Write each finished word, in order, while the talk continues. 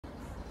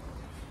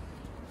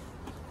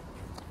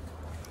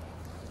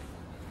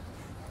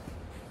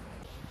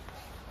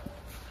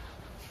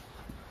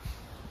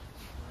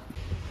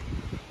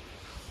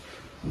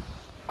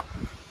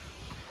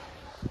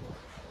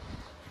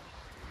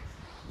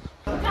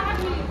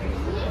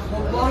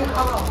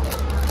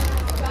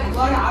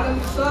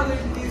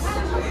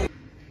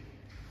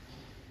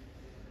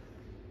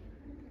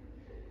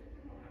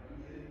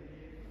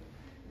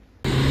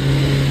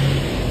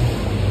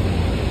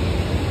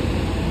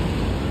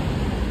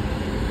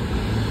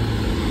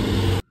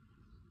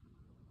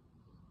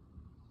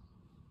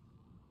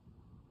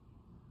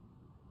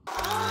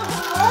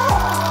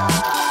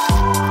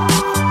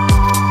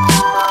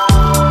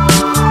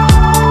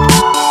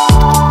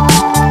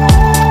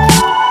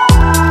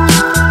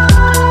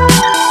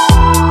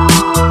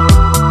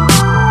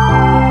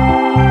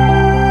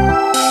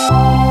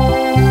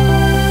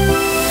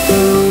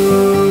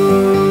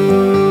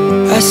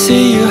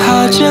see you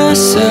hide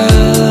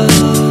yourself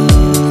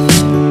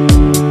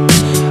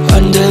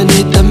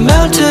underneath the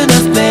mountain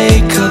of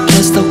makeup.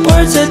 Just the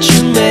words that you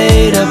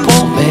made up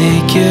won't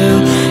make you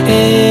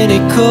any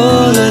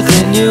cooler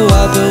than you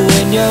are. But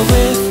when you're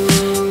with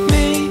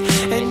me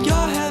and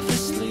you're half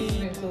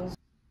asleep.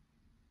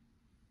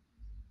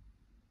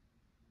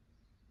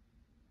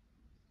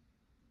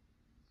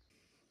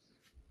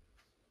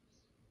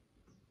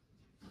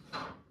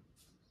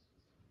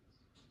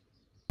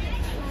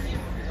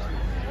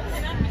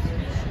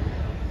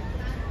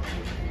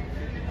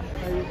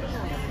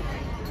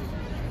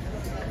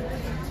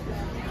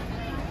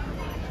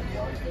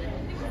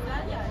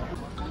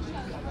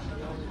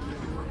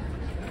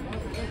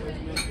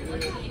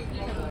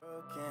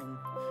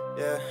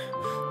 Yeah,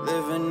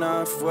 living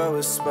off what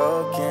was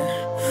spoken.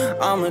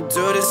 I'ma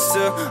do this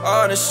till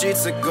all the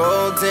streets are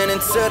golden,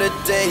 until the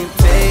day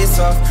pays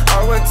off.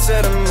 I'll work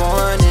till the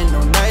morning,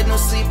 no night, no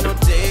sleep, no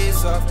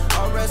days off.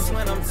 I'll rest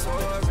when I'm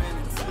touring.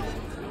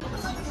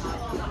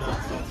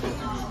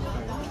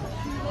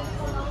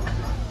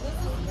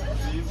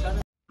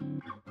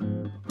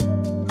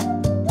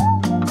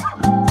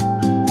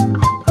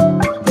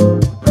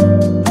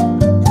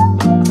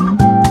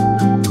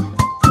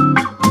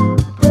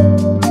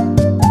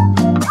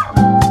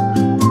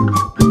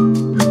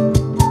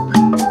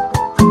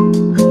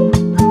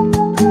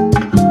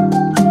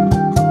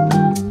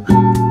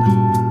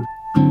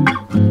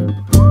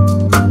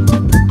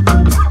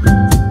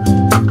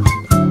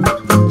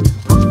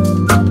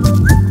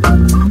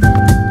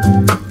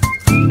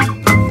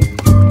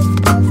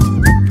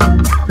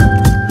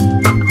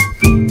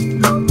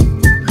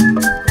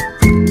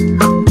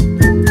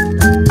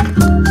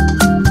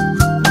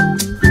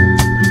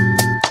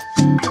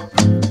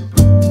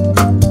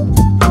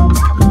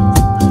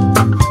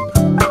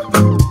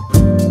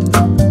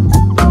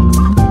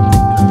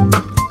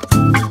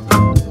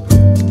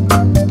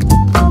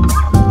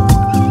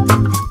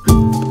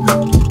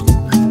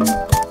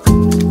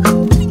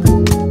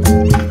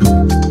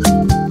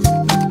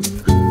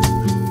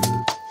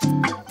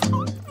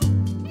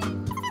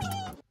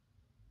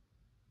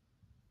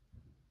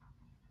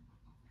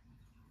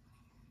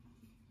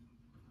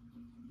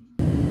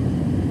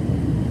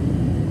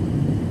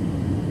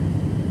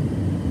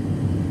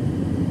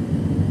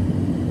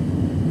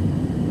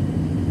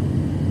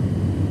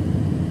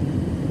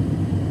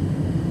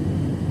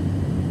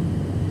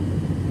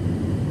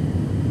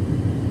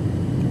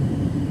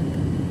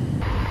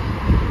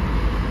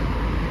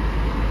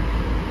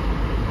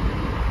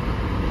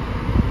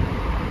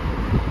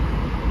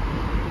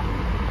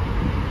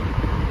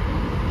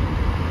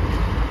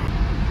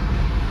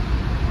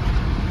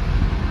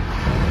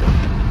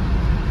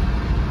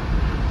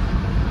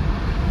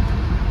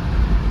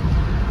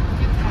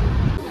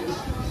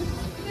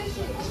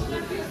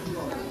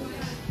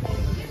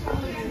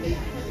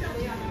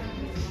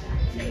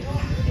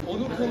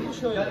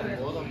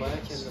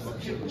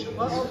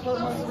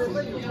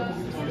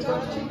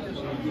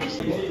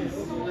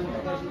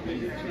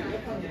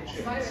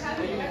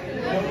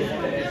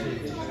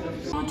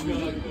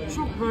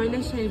 Çok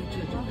böyle şey bir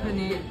çocuk,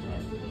 hani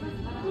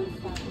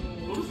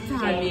çok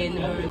terbiyeli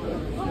böyle.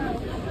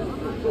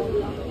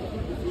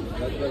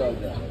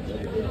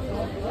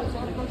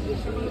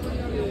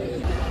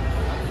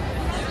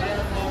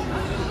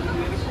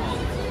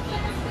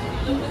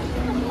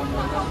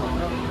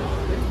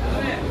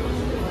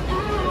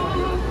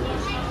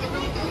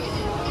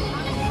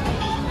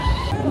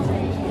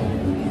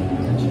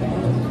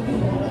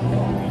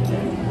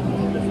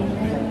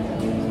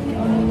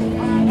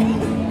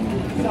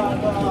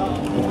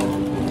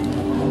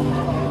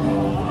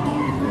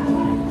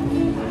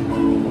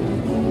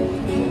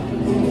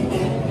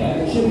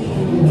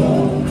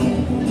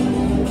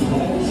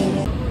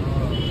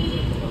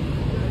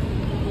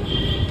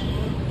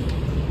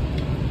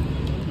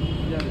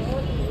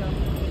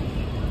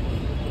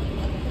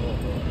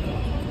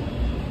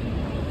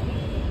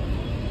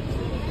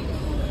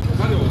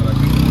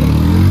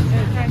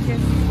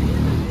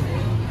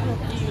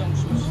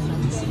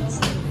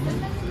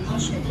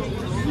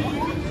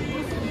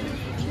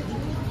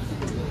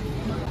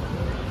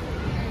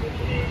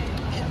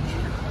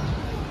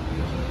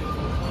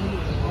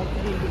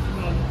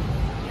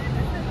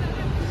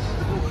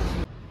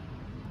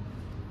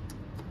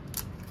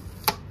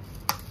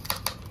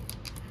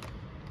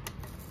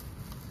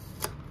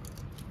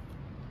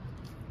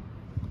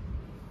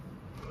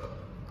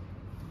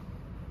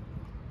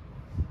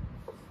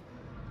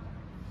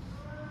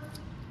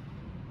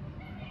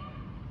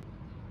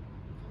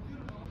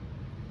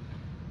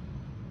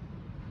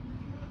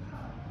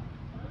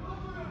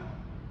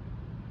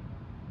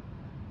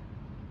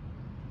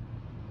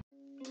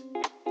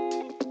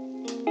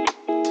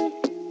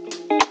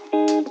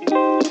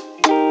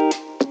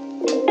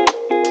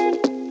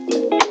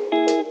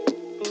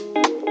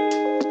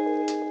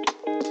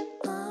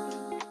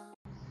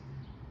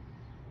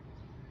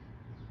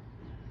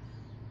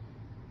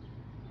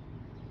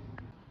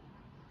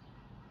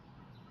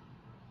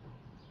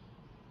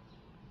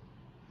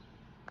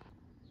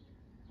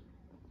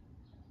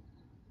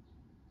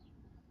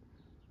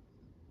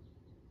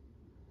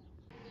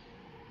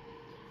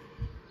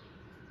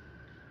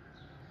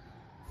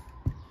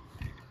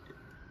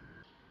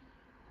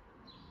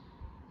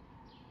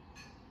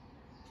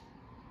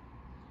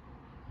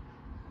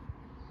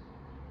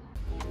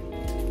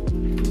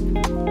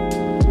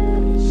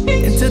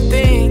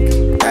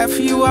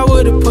 knew I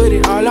would've put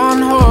it all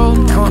on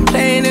hold. Now I'm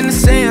playing in the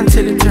sand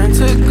till it turned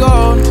to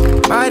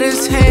gold.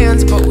 Midas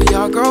hands, but we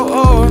all grow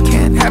old.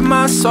 Can't have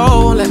my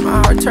soul, let my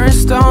heart turn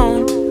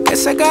stone.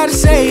 Guess I gotta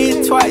say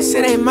it twice,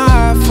 it ain't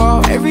my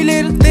fault. Every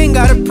little thing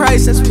got a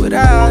price, that's what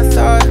I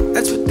thought.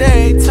 That's what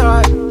they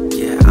taught.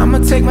 Yeah, I'ma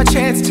take my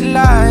chance till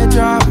I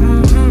drop.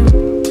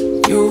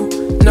 You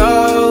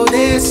know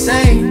this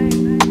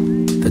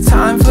ain't the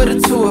time for the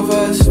two of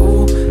us.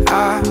 Ooh,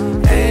 I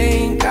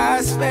ain't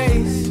got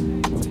space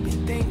to be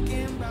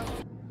thinking about.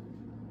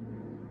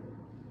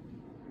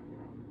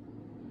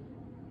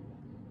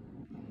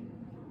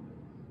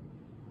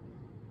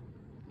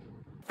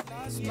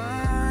 Lost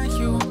my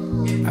you,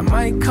 I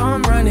might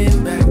come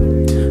running back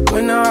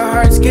when our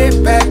hearts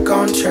get back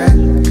on track.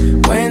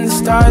 When the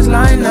stars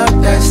line up,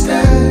 that's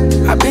that.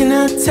 I've been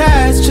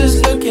attached,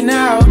 just looking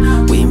out.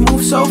 We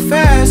move so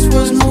fast,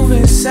 was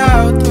moving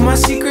south. My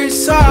secret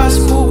sauce,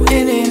 boo,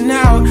 in and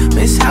out.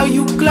 Miss how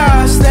you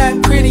gloss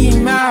that pretty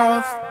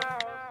mouth.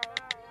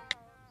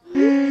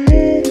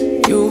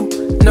 You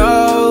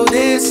know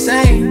this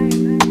ain't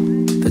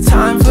the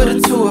time for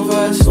the two of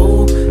us.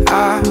 Ooh,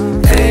 I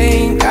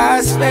ain't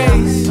got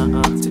space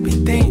to be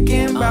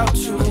thinking about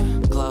you.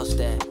 Close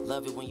that,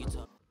 love it when you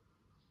talk.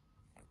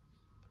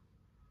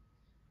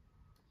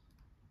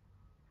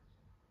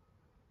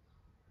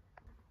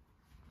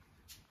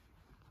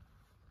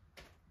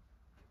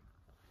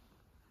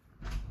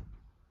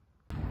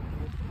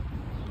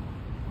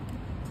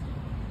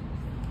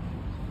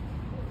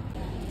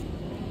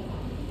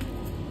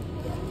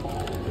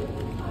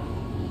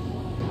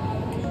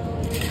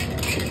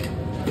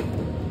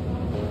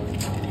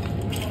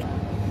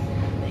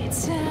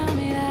 Tell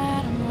me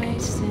that I'm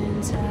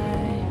wasting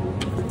time.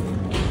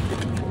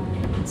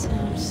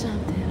 Tell me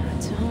something I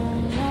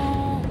don't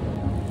know.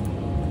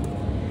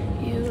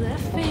 You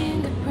left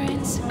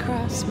fingerprints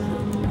across my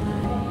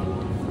mind.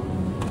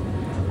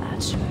 I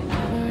try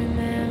to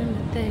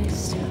remember, they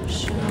still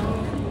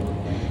show.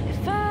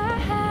 If I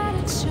had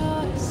a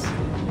choice,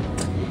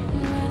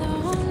 whether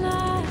or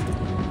not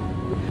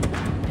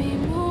I'd be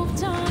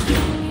moved on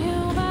from you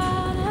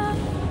by now.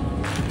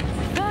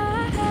 If I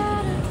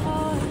had a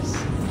voice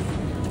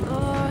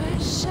or a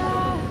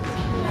shot,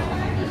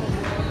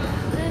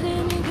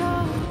 letting you go,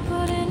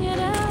 putting you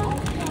down,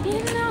 you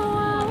know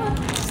I would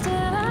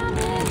still I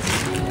miss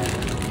you.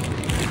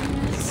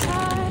 And it's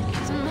hard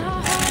 'cause my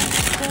heart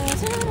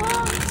doesn't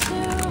want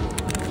to.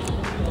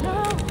 No,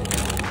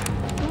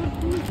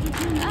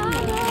 I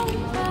know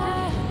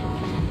that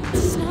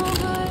it's no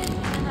good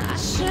and I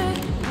should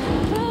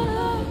never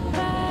look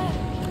back.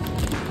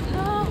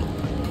 No,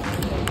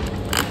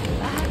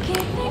 I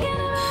keep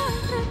thinking about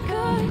the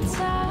good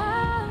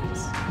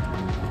times.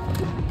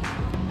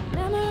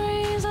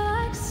 Memories are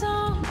like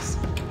songs.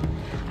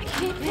 I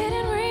keep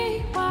hitting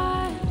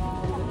rewind,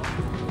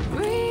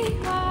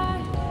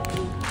 rewind,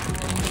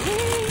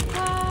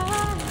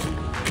 rewind.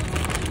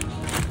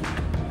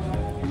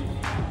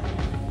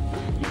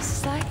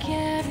 It's like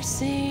every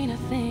scene I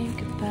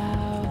think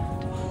about,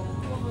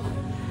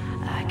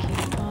 I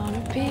keep on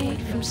repeat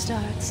from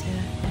start to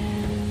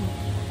end.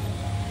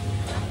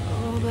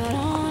 Oh, but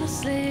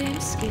honestly, we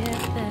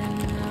skip that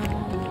now.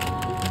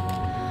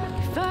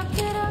 We fucked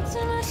it up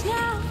too much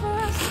now for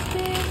us to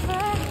be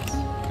friends.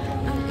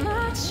 I'm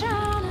not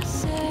trying to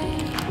say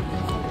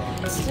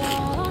it's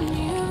all on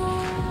you.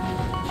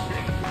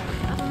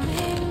 I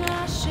made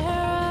my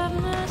share of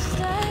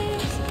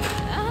mistakes.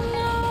 I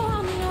know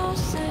I'm no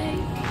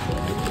saint,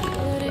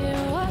 but it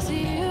was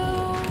you.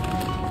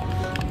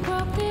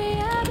 Broke the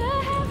other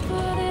half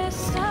of this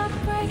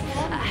heartbreak.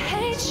 I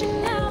hate you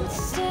now, but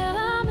still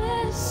I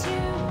miss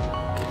you.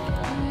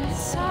 And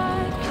it's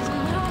hard 'cause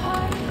my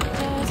heart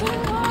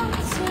doesn't want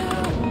to.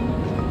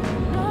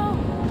 No,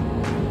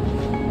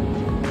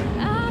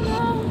 I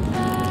know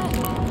that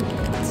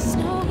it's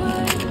no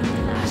good.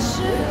 I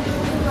should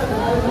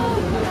go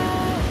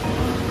back.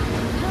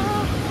 No,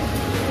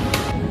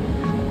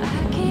 I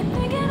keep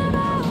thinking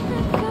about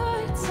the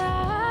good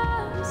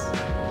times.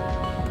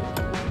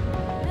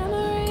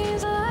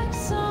 Memories are like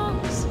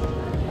songs.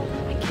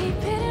 I keep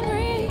hitting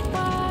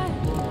rewind,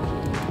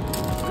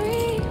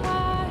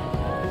 rewind,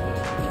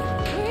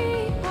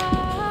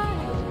 rewind.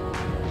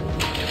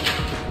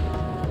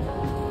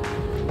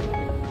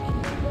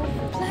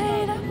 Play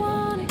that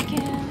one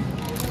again.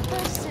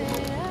 First day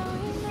that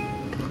we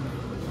met.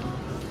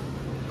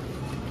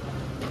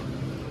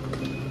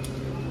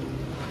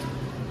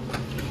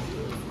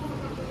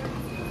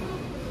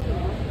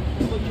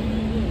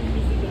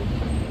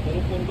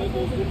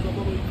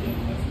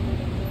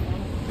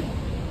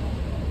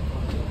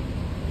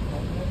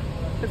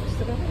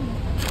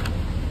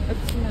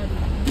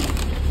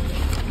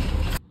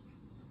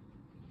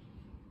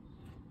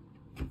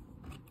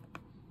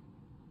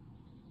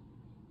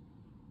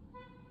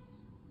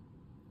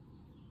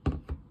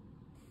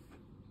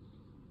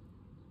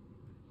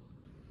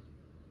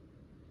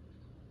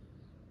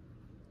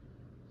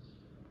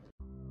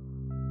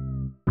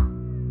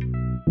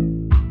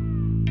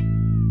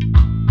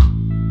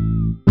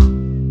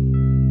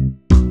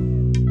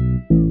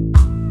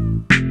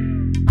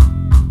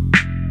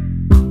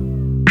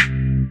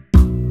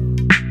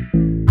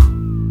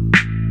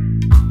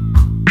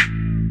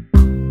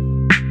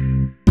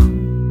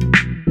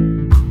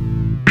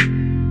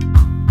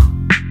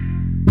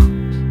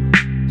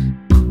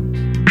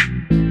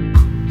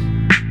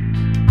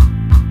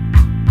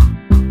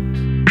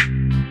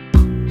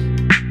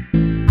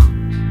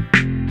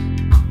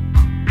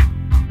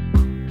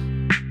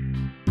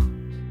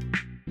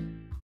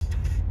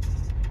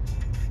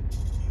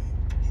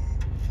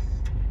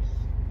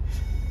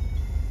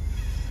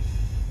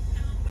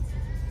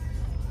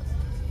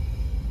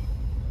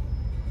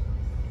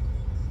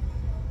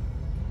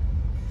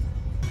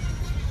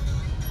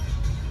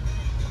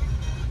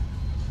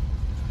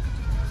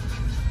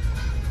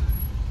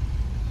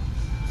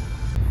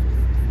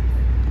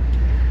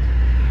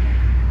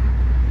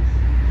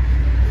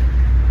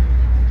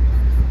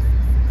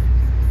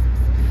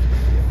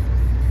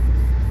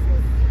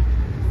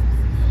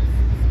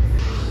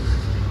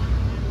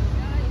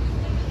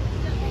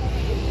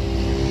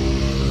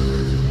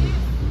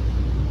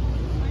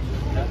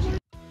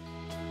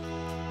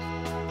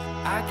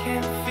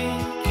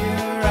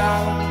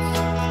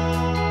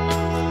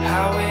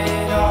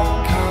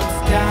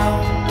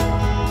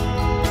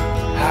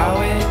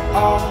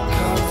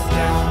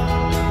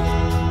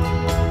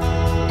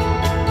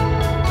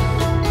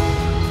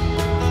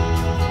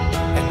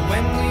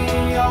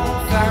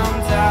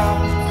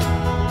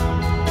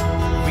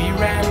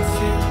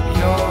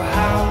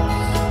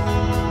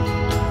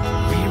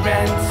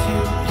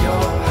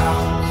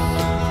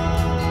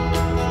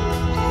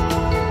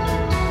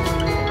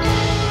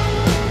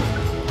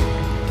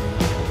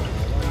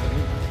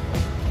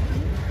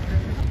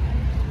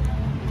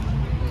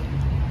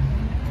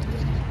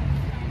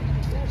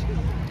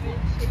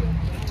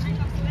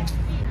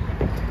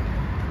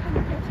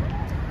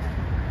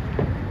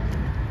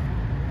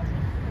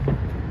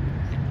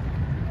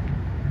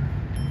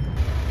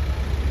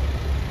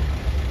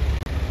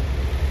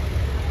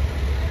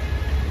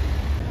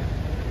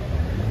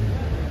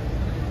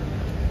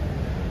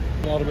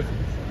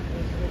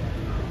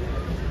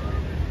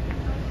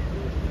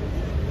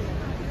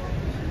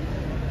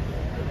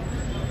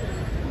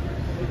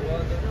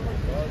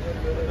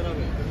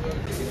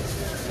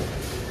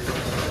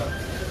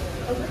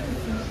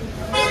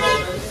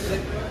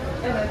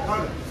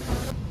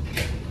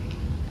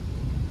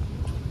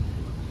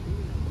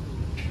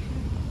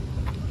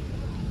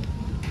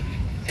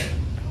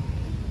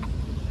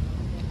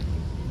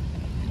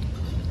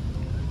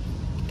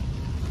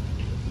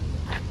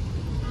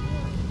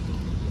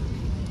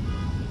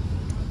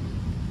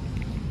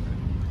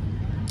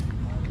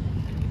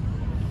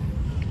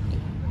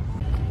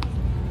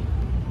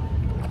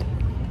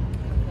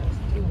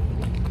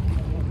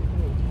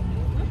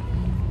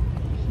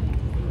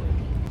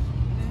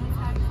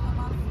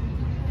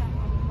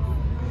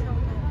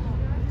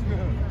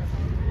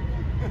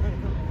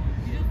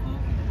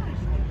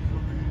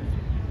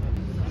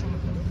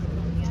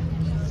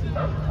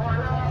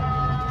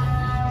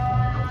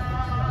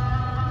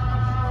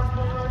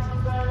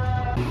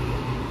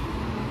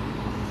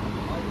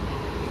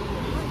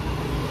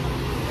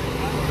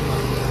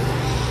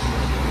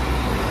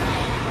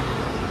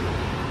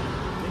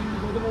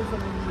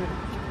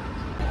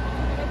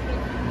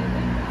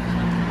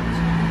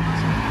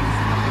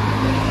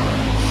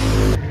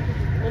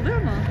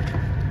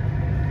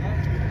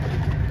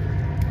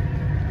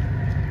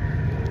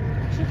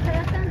 Şu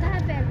taraftan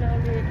daha belli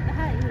oluyor.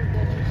 Daha iyi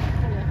görünüyor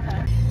şu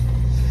taraftan.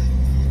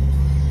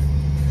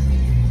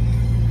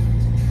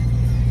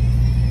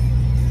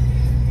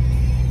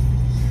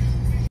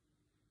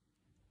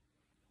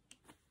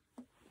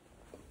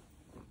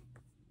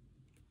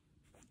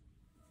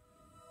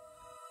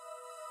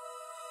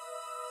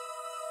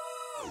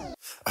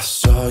 I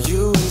saw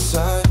you in